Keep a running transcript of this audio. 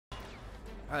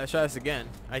Alright, let's try this again.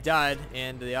 I died,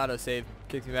 and the autosave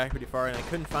kicked me back pretty far, and I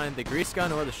couldn't find the grease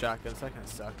gun or the shotgun, so that kind of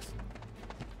sucks.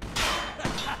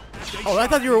 Oh, I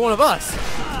thought you were one of us!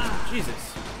 Jesus.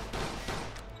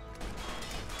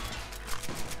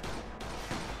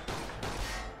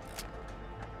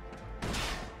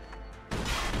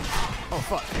 Oh,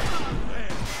 fuck.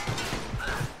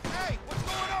 Hey, what's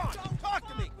going on? Don't talk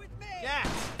to me! Yeah,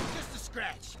 just a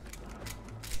scratch.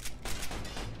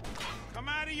 Come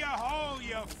out of your hole,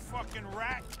 you fucking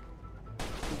rat!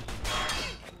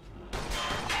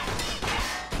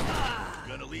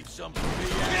 Gonna leave some for me,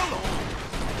 asshole.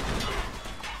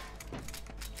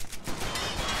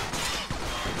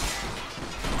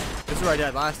 This is where I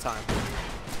died last time.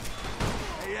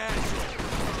 Hey, asshole,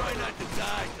 try not to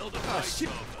die till the fight's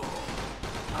over.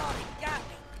 Oh, he got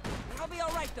me. I'll be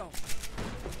all right, though.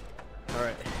 All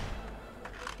right.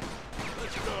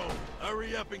 Let's go.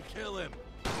 Hurry up and kill him.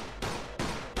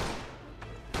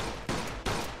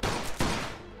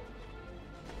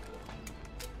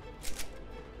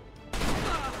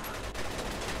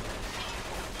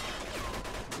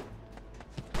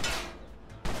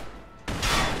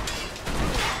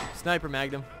 Sniper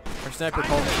Magnum. Or Sniper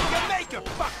Colt. You make a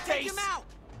fuck Take face! him out!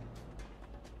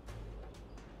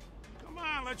 Come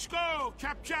on, let's go!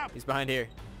 Chop chop! He's behind here.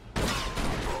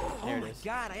 Oh There it my is.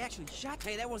 God, I actually shot.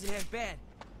 Hey, that wasn't half bad.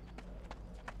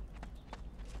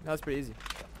 That was pretty easy.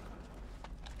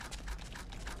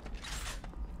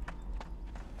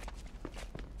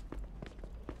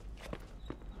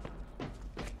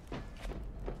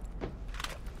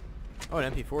 Oh,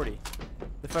 an MP40.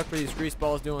 The fuck were these grease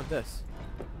balls doing with this?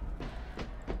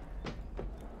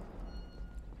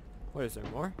 What, is there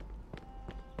more?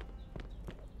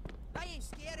 I ain't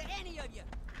scared of any of you.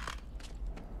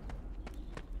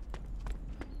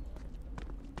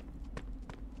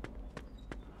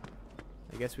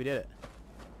 I guess we did it.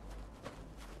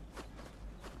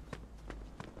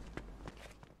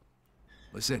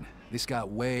 Listen, this got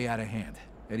way out of hand.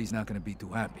 Eddie's not gonna be too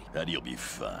happy. Eddie'll be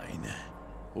fine.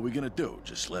 What are we gonna do?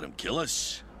 Just let him kill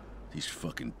us? These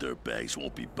fucking dirtbags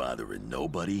won't be bothering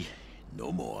nobody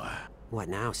no more. What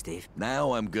now, Steve?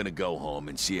 Now I'm gonna go home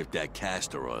and see if that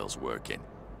castor oil's working.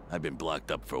 I've been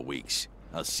blocked up for weeks.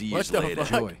 I'll see you What the later.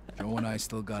 fuck? Joe and I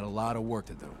still got a lot of work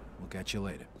to do. We'll catch you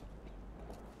later.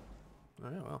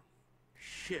 Alright, well.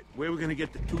 Shit, where are we gonna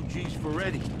get the 2 G's for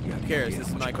Eddie? Who cares? This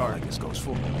is my car. This goes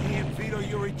for. Damn, Vito,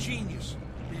 you're a genius.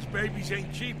 These babies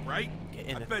ain't cheap, right? Get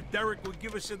in I it. bet Derek would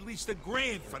give us at least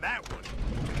 $1,000 for that one.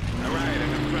 All right,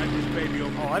 I'm gonna drive this baby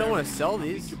over. Oh, I don't want to sell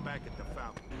these. Meet you back at the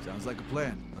fountain. Sounds like a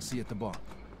plan. I'll see you at the bar.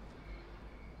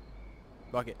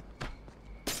 Bucket.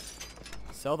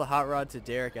 Sell the hot rod to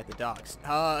Derek at the docks.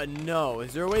 No.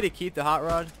 Is there a way to keep the hot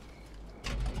rod?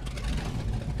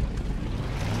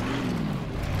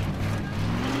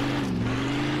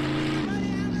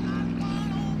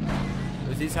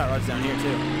 There's these hot rods down here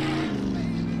too.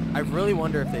 I really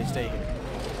wonder if they stay here.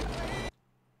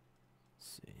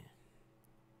 Let's see.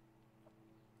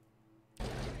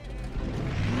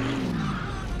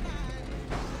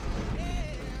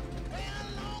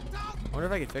 I wonder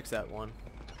if I could fix that one.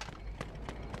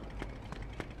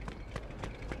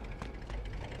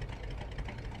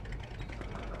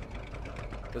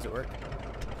 Does it work?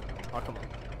 Oh, come on.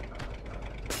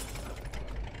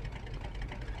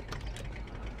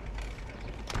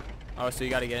 Oh, so you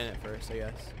gotta get in it first, I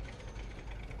guess.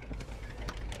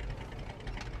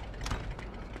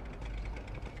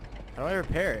 How do I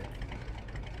repair it?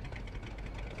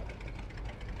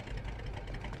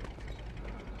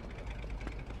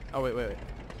 Oh, wait.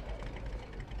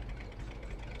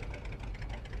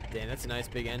 Damn, that's a nice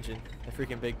big engine. A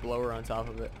freaking big blower on top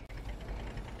of it.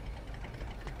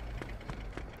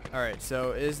 Alright,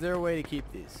 so is there a way to keep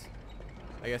these?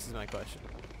 I guess is my question.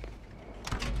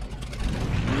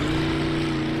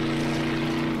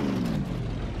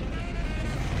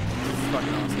 This is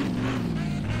fucking awesome.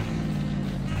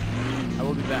 I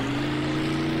will be back.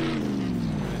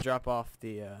 I'm gonna drop off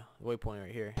the waypoint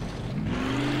right here.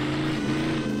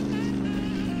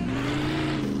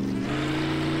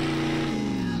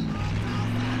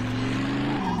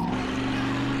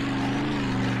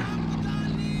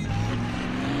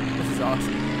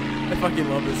 Awesome. I fucking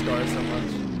love this car so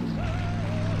much.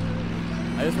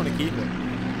 I just want to keep it.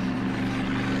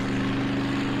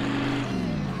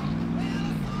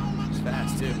 It's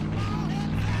fast too.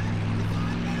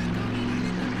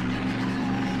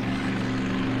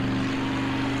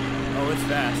 Oh, it's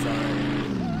fast, alright.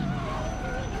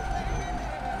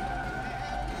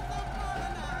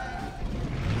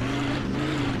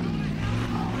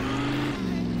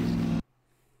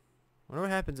 Wonder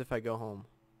what happens if I go home.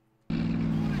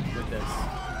 This.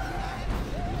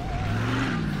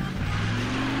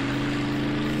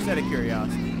 out of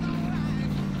curiosity.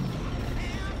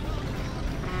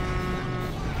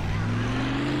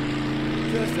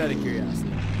 Just out of curiosity.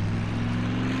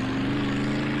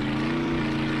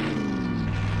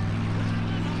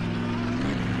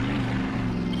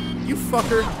 You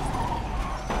fucker.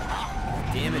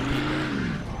 God damn it, people.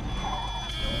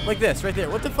 Like this, right there.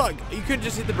 What the fuck? You couldn't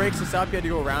just hit the brakes to stop. You had to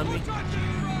go around me. God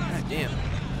damn.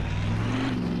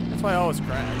 That's why I always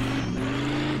crash.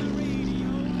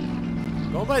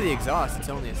 Going by the exhaust, it's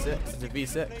only a 6. It's a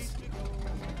V6.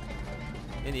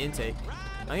 In the intake.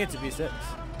 I think it's a V6.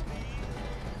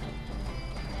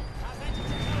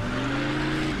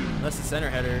 Unless the center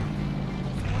header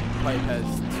pipe has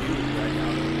 2 right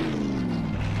now.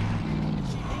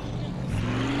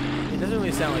 It doesn't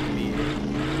really sound like a V8.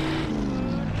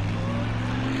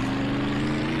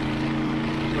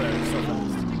 Whatever, it's so fast.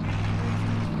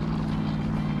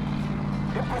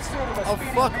 Oh,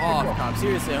 fuck off, cop.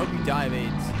 Seriously, I hope you die of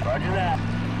AIDS. Roger that.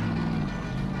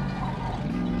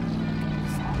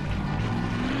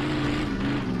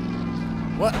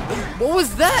 What? What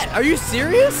was that? Are you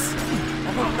serious?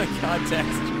 Oh my god, Tex.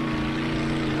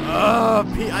 Oh,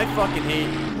 I fucking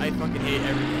hate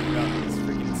everything about this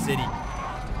freaking city.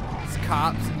 These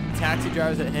cops, taxi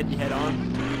drivers that hit me head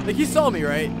on. Like, he saw me,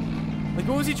 right? Like,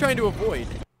 what was he trying to avoid?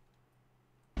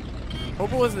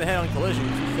 Hope it wasn't the head-on collision,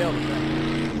 because he failed at that.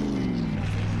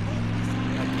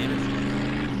 God damn it.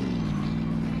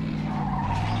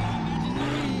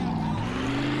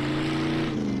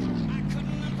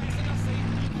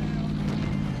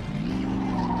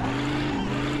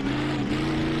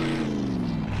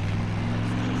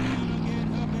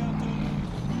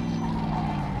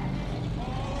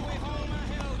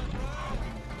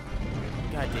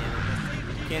 God damn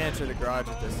it. Can't enter the garage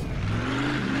with this.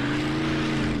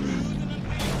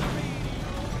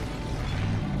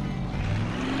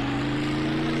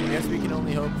 I guess we can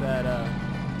only hope that, I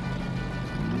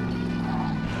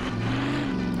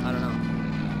don't know.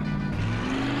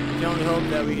 We can only hope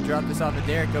that we can drop this off at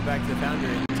Derek, go back to the foundry,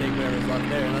 and take whatever's left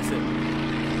there, unless it,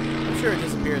 I'm sure it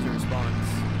disappears in response.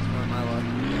 Or my luck.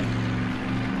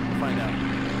 We'll find out.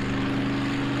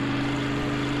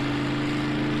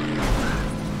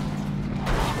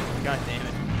 God damn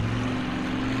it.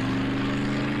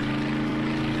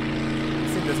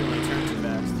 This thing doesn't really turn too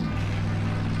fast.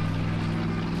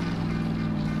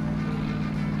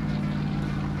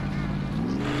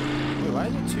 Wait, why are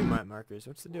there 2 mite markers?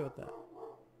 What's the deal with that?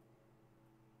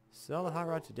 Sell the hot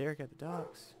rod to Derek at the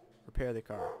docks. Repair the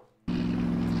car.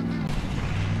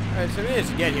 Alright, so we need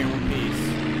to get here in one piece.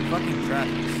 Fucking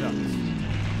traffic sucks.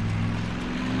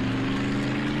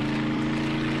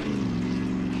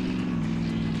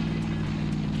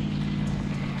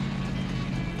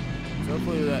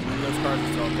 Hopefully that those cars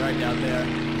are still dragged out there.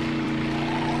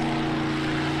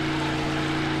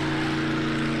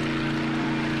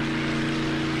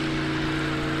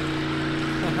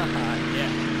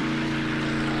 Yeah.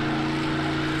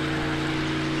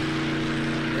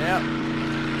 Yep.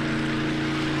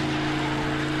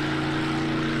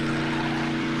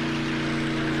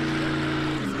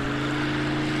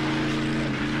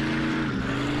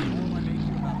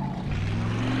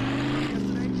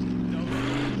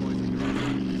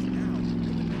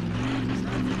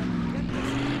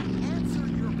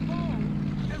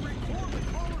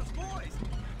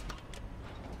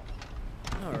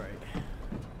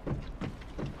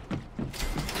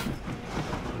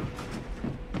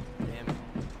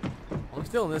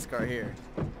 Still in this car here.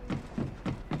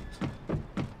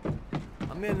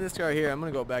 I'm in this car here. I'm gonna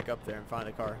go back up there and find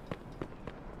a car.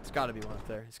 It's gotta be one up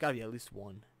there. It's gotta be at least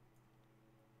one.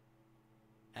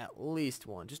 At least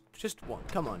one. Just one.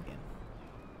 Come on, again.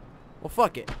 Well,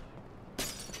 fuck it.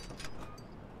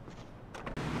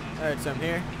 Alright, so I'm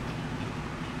here.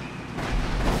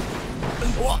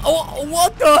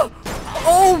 What the?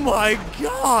 Oh my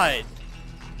god!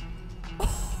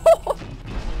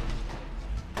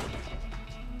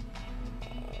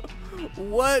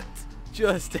 What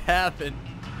just happened?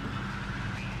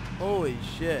 Holy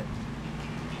shit.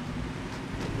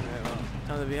 Alright, well,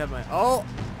 time to have my... Oh!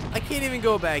 I can't even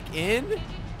go back in?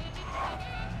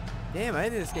 Damn, I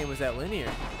didn't think this game was that linear.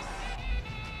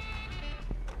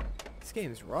 This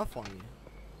game is rough on you.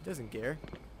 It doesn't care.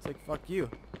 It's like, fuck you.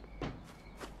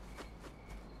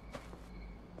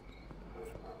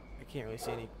 I can't really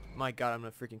see any... My god, I'm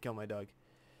gonna freaking kill my dog.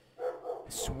 I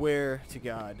swear to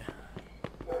God.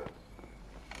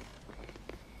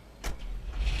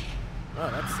 Oh,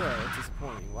 that's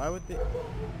disappointing. Why would they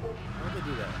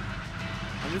do that?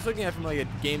 I'm just looking at it from like a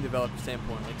game developer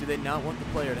standpoint. Like, do they not want the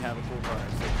player to have a cool car?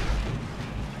 So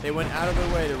they went out of their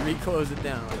way to reclose it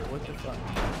down. Like, what the fuck?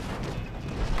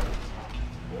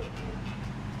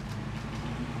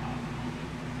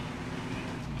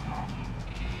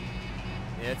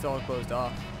 Yeah, it's all closed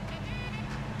off.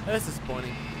 That's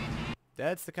disappointing.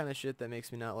 That's the kind of shit that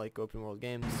makes me not like open world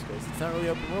games, because it's not really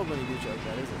open world when you do shit like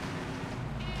that, is it?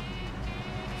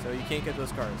 So you can't get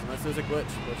those cars unless there's a glitch,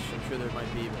 which I'm sure there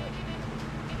might be, but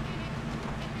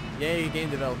yay, game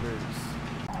developers.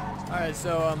 Alright,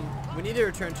 so we need to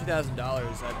return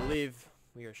 $2,000. I believe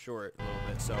we are short a little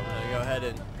bit, so I'm gonna go ahead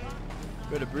and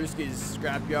go to Brewski's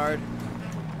scrapyard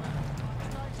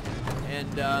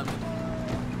and I'm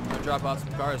gonna drop off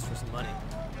some cars for some money.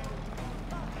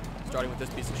 Starting with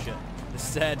this piece of shit. This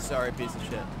sad, sorry piece of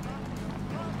shit.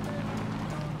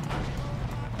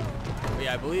 But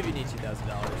yeah, I believe you need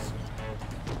 $2,000.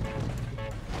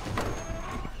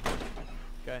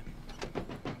 Okay.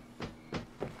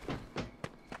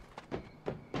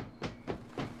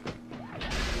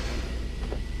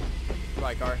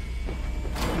 Buy car.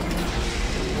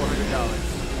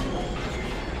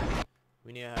 $400.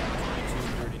 We need to have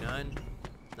 2239.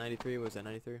 93, was that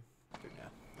 93? Yeah,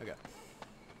 okay.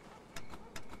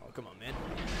 Oh, come on, man.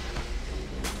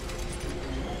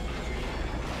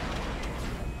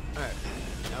 Alright,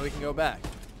 now we can go back.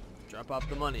 Drop off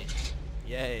the money.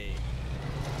 Yay.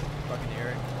 Fucking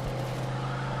Eric.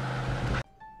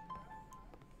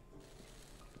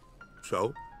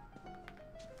 So?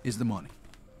 Is the money.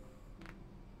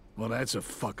 Well, that's a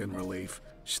fucking relief.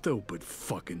 Stupid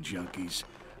fucking junkies.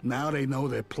 Now they know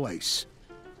their place.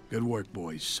 Good work,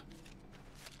 boys.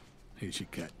 Here's your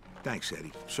cut. Thanks,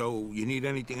 Eddie. So, you need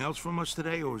anything else from us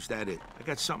today, or is that it? I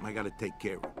got something I gotta take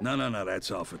care of. No,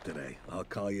 that's all for today. I'll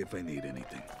call you if I need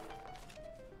anything.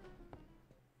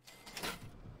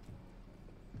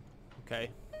 Okay.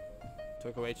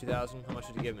 Took away 2,000. How much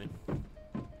did you give me?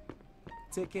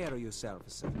 Take care of yourself,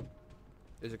 sir.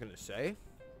 Is it gonna say?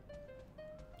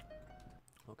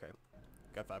 Okay.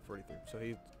 Got 543. So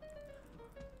he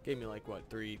gave me like what,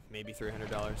 maybe $300.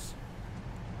 That's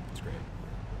great.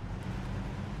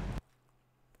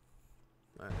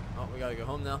 Alright. Oh, we gotta go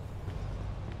home now.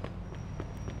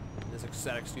 There's a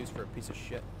sad excuse for a piece of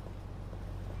shit.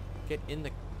 Get in the...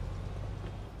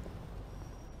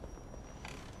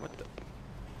 What the...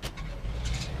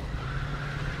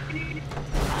 I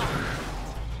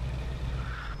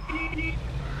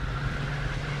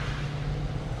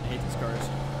hate these cars.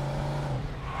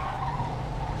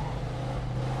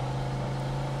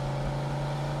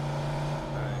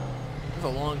 Alright. It was a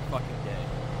long fucking day.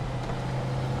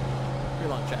 Pretty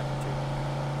long chapter, too.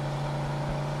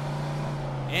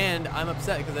 And I'm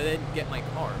upset because I didn't get my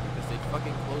car because they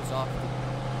fucking closed off the...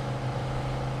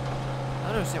 I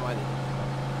don't understand why they did that.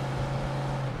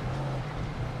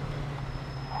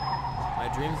 My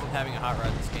dreams of having a hot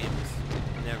rod in this game is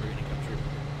never gonna come true.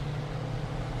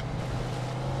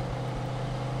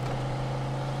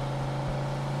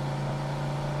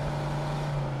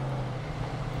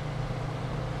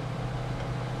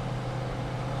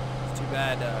 It's too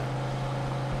bad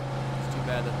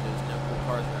that there's no cool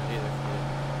cars around either for me to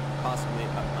possibly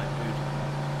up my mood.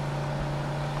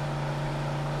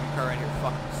 The car right here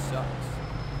fucking sucks.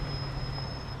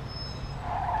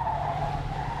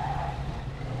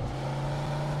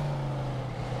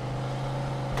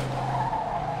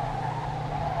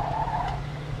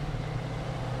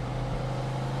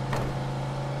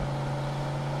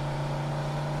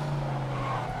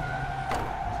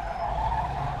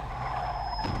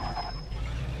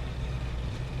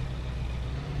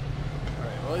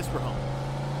 At least we're home.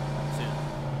 Soon.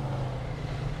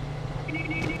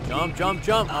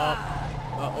 Jump!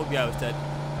 Oh yeah, I was dead.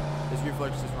 His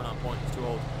reflexes weren't on point. He's too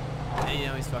old. And you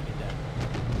know he's fucking dead.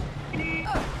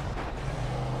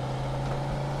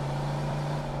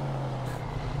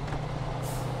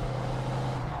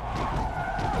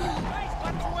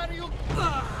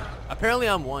 Apparently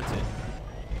I'm wanted.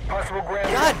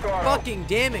 God fucking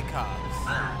damn it, cops.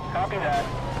 Copy that.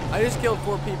 I just killed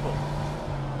 4 people.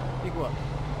 Big what?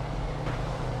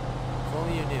 If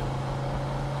only you knew.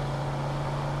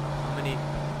 How many?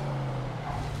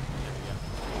 There we go.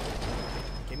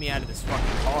 Get me out of this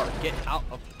fucking car. Get out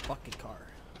of the fucking car.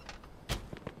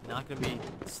 Not gonna be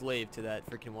a slave to that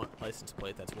freaking license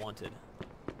plate that's wanted.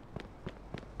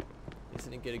 At least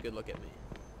I didn't get a good look at me.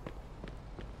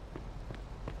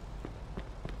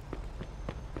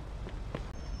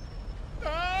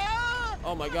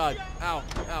 Oh my god. Ow.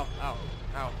 Ow. Ow.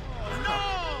 Ow.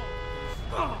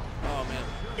 Oh man.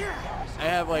 I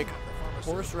have like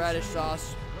horseradish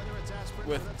sauce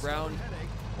with brown,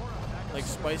 like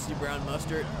spicy brown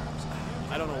mustard.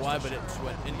 I don't know why, but it just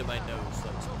went into my nose,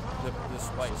 like the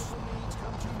spice.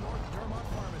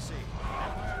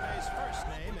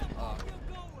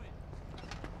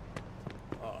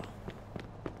 Oh.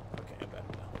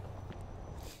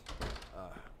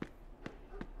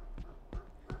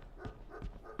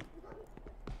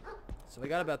 So we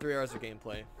got about 3 hours of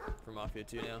gameplay for Mafia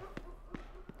 2 now.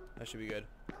 That should be good.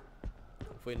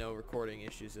 Hopefully no recording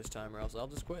issues this time, or else I'll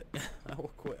just quit. I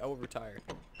will quit. I will retire.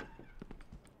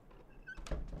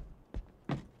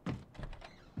 Alright,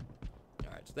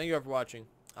 so thank you all for watching.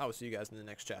 I will see you guys in the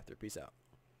next chapter. Peace out.